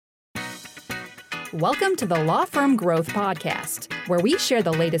Welcome to the Law Firm Growth Podcast, where we share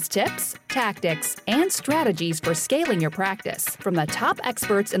the latest tips, tactics, and strategies for scaling your practice from the top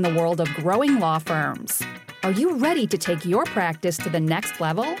experts in the world of growing law firms. Are you ready to take your practice to the next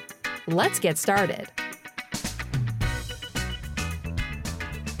level? Let's get started.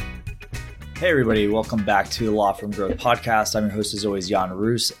 Hey everybody, welcome back to the Law Firm Growth Podcast. I'm your host as always, Jan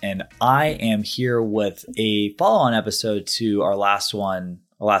Roos, and I am here with a follow-on episode to our last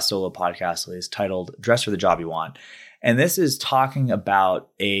solo podcast at least, titled Dress for the Job You Want. And this is talking about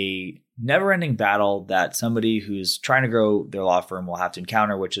a never-ending battle that somebody who's trying to grow their law firm will have to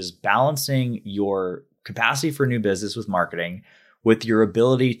encounter, which is balancing your capacity for new business with marketing with your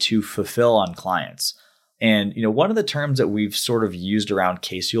ability to fulfill on clients. And, one of the terms that we've sort of used around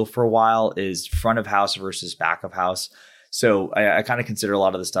Caseel for a while is front of house versus back of house. So I kind of consider a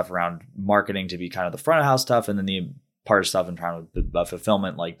lot of the stuff around marketing to be kind of the front of house stuff, and then the part of stuff in terms of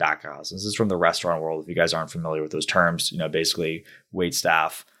fulfillment like back of house. This is from the restaurant world. If you guys aren't familiar with those terms, basically wait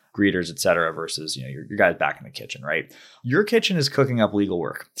staff, greeters, et cetera, versus, your guys back in the kitchen, right? Your kitchen is cooking up legal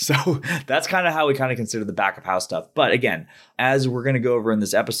work. So that's kind of how we kind of consider the back of house stuff. But again, as we're going to go over in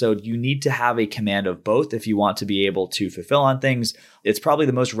this episode, you need to have a command of both if you want to be able to fulfill on things. It's probably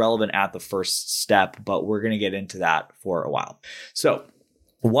the most relevant at the first step, but we're going to get into that for a while. So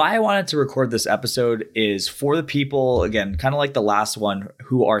why I wanted to record this episode is for the people, again, kind of like the last one,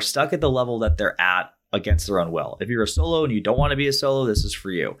 who are stuck at the level that they're at against their own will. If you're a solo and you don't want to be a solo, this is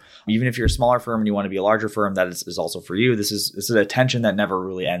for you. Even if you're a smaller firm and you want to be a larger firm, that is also for you. This is a tension that never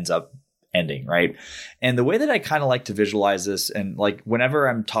really ends up ending, right? And the way that I kind of like to visualize this, and like whenever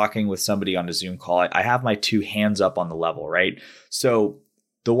I'm talking with somebody on a Zoom call, I have my two hands up on the level, right? So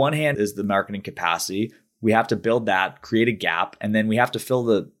the one hand is the marketing capacity. We have to build that, create a gap, and then we have to fill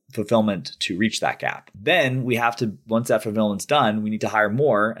the fulfillment to reach that gap. Then we have to, once that fulfillment's done, we need to hire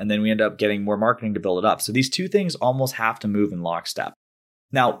more, and then we end up getting more marketing to build it up. So these two things almost have to move in lockstep.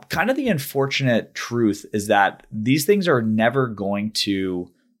 Now, kind of the unfortunate truth is that these things are never going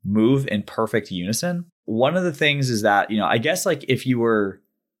to move in perfect unison. One of the things is that, I guess like if you were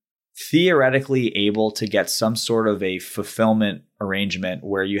theoretically able to get some sort of a fulfillment arrangement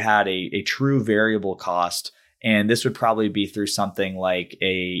where you had a true variable cost, and this would probably be through something like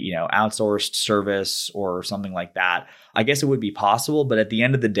a, outsourced service or something like that. I guess it would be possible, but at the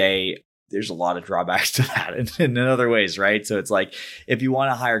end of the day, there's a lot of drawbacks to that in other ways, right? So it's like, if you want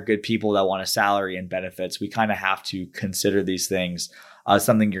to hire good people that want a salary and benefits, we kind of have to consider these things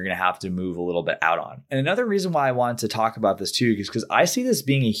something you're going to have to move a little bit out on. And another reason why I wanted to talk about this too is because I see this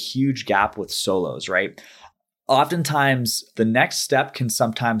being a huge gap with solos, right? Oftentimes, the next step can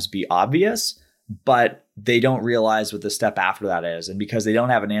sometimes be obvious, but they don't realize what the step after that is. And because they don't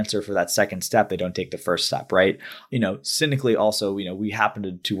have an answer for that second step, they don't take the first step, right? Cynically also, we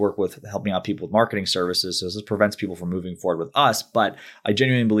happen to work with helping out people with marketing services. So this prevents people from moving forward with us. But I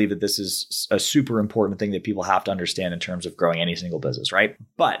genuinely believe that this is a super important thing that people have to understand in terms of growing any single business, right?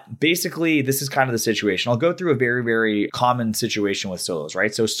 But basically, this is kind of the situation. I'll go through a very, very common situation with solos,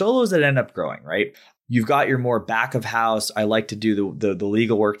 right? So solos that end up growing, right? You've got your more back of house, I like to do the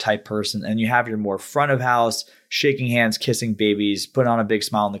legal work type person, and you have your more front of house, shaking hands, kissing babies, put on a big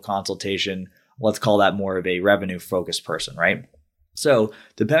smile in the consultation. Let's call that more of a revenue focused person, right? So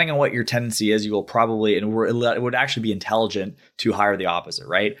depending on what your tendency is, you will probably, and it would actually be intelligent to hire the opposite,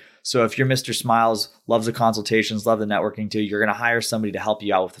 right? So if you're Mr. Smiles, loves the consultations, love the networking too, you're going to hire somebody to help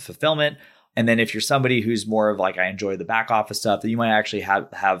you out with the fulfillment. And then if you're somebody who's more of like, I enjoy the back office stuff, then you might actually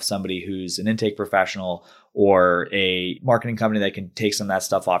have somebody who's an intake professional or a marketing company that can take some of that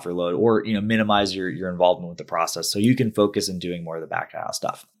stuff off your load, or, minimize your involvement with the process so you can focus on doing more of the back house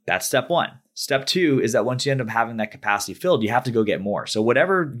stuff. That's step one. Step two is that once you end up having that capacity filled, you have to go get more. So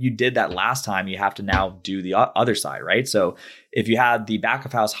whatever you did that last time, you have to now do the other side, right? So if you had the back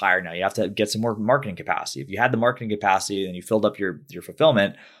of house hire, now you have to get some more marketing capacity. If you had the marketing capacity and you filled up your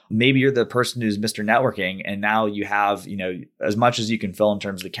fulfillment, maybe you're the person who's Mr. Networking, and now you have, as much as you can fill in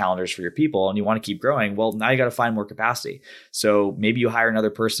terms of the calendars for your people, and you want to keep growing. Well, now you got to find more capacity. So maybe you hire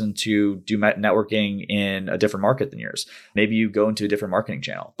another person to do networking in a different market than yours. Maybe you go into a different marketing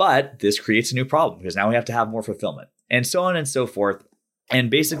channel, but this creates a new problem because now we have to have more fulfillment, and so on and so forth. And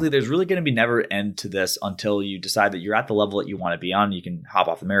basically, there's really going to be never end to this until you decide that you're at the level that you want to be on. You can hop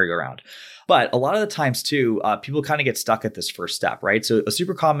off the merry-go-round. But a lot of the times too, people kind of get stuck at this first step, right? So a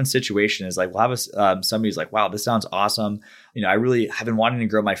super common situation is like, we'll have somebody's like, wow, this sounds awesome. I really have been wanting to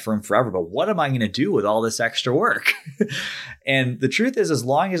grow my firm forever, but what am I going to do with all this extra work? And the truth is,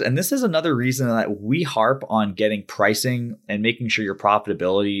 and this is another reason that we harp on getting pricing and making sure your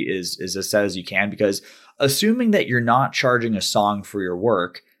profitability is as set as you can, because assuming that you're not charging a song for your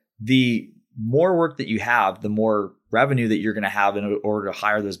work, the more work that you have, the more revenue that you're going to have in order to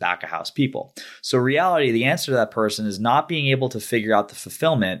hire those back of house people. So reality, the answer to that person is not being able to figure out the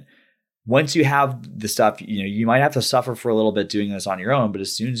fulfillment. Once you have the stuff, you might have to suffer for a little bit doing this on your own, but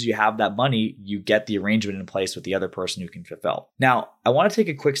as soon as you have that money, you get the arrangement in place with the other person who can fulfill. Now, I want to take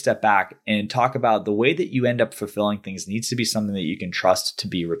a quick step back and talk about the way that you end up fulfilling things needs to be something that you can trust to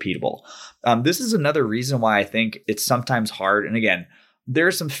be repeatable. This is another reason why I think it's sometimes hard. And again, there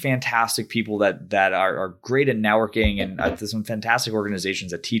are some fantastic people that are great at networking, and there's some fantastic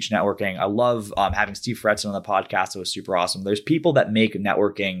organizations that teach networking. I love having Steve Fretzen on the podcast. It was super awesome. There's people that make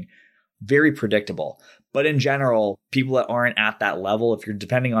networking very predictable. But in general, people that aren't at that level, if you're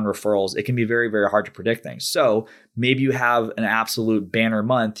depending on referrals, it can be very, very hard to predict things. So maybe you have an absolute banner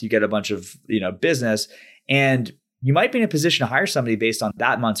month, you get a bunch of business, and you might be in a position to hire somebody based on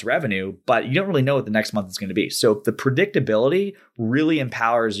that month's revenue, but you don't really know what the next month is going to be. So the predictability really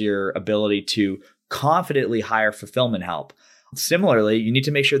empowers your ability to confidently hire fulfillment help. Similarly, you need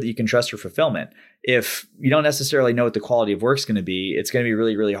to make sure that you can trust your fulfillment. If you don't necessarily know what the quality of work is going to be, it's going to be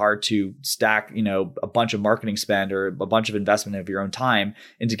really, really hard to stack, a bunch of marketing spend or a bunch of investment of your own time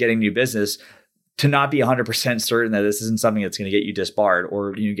into getting new business to not be 100% certain that this isn't something that's going to get you disbarred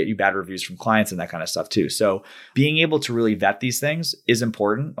or get you bad reviews from clients and that kind of stuff too. So being able to really vet these things is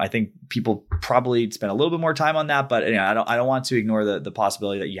important. I think people probably spend a little bit more time on that, but I don't want to ignore the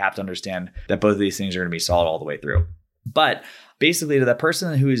possibility that you have to understand that both of these things are going to be solid all the way through. But basically, to that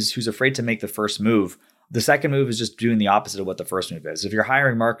person who's afraid to make the first move, the second move is just doing the opposite of what the first move is. If you're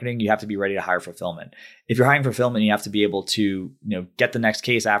hiring marketing, you have to be ready to hire fulfillment. If you're hiring fulfillment, you have to be able to, get the next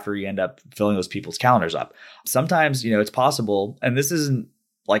case after you end up filling those people's calendars up. Sometimes, it's possible, and this isn't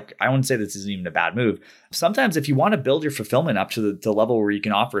I wouldn't say this isn't even a bad move. Sometimes if you want to build your fulfillment up to the level where you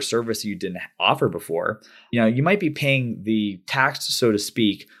can offer a service you didn't offer before, you might be paying the tax, so to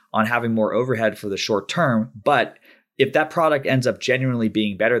speak, on having more overhead for the short term, but if that product ends up genuinely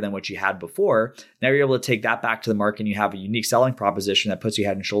being better than what you had before, now you're able to take that back to the market and you have a unique selling proposition that puts you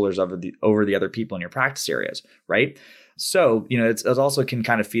head and shoulders over the other people in your practice areas, right? So, it also can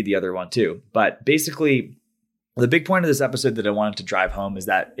kind of feed the other one too. But basically, the big point of this episode that I wanted to drive home is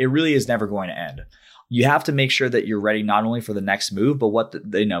that it really is never going to end. You have to make sure that you're ready not only for the next move, but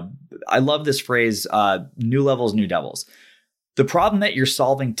I love this phrase, new levels, new devils. The problem that you're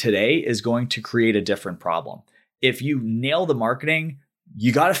solving today is going to create a different problem. If you nail the marketing,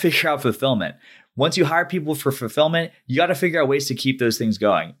 you got to figure out fulfillment. Once you hire people for fulfillment, you got to figure out ways to keep those things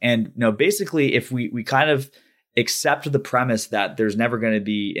going. And basically, if we kind of accept the premise that there's never going to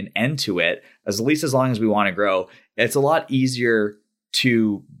be an end to it, at least as long as we want to grow, it's a lot easier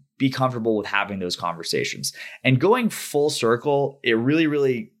to be comfortable with having those conversations. And going full circle, it really,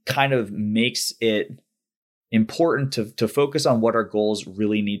 really kind of makes it important to focus on what our goals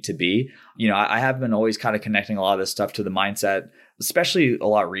really need to be. I have been always kind of connecting a lot of this stuff to the mindset, especially a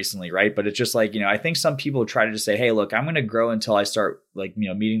lot recently, right? But it's just I think some people try to just say, hey, look, I'm going to grow until I start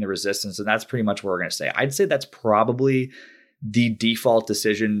meeting the resistance. And that's pretty much what we're going to say. I'd say that's probably the default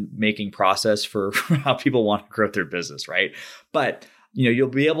decision-making process for how people want to grow their business, right? But, you'll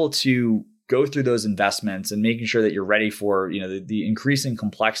be able to go through those investments and making sure that you're ready for, the increasing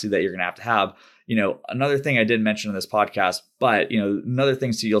complexity that you're going to have. Another thing I didn't mention in this podcast, but, another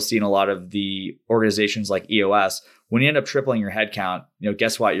thing you'll see in a lot of the organizations like EOS, when you end up tripling your headcount,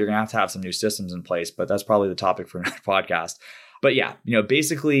 guess what? You're going to have some new systems in place, but that's probably the topic for another podcast. But yeah,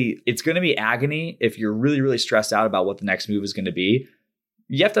 basically it's going to be agony if you're really, really stressed out about what the next move is going to be.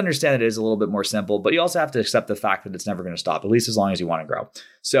 You have to understand that it is a little bit more simple, but you also have to accept the fact that it's never going to stop, at least as long as you want to grow.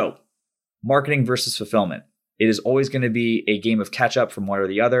 So marketing versus fulfillment. It is always going to be a game of catch up from one or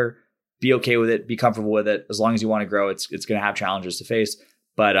the other. Be okay with it. Be comfortable with it. As long as you want to grow, it's going to have challenges to face,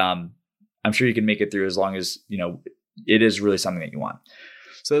 but I'm sure you can make it through as long as, it is really something that you want.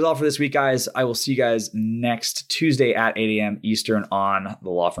 So that's all for this week, guys. I will see you guys next Tuesday at 8 a.m. Eastern on the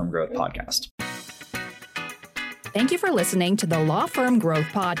Law Firm Growth Podcast. Thank you for listening to the Law Firm Growth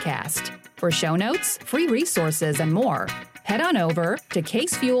Podcast. For show notes, free resources, and more, head on over to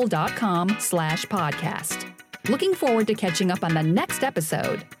casefuel.com/podcast. Looking forward to catching up on the next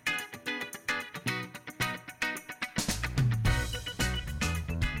episode.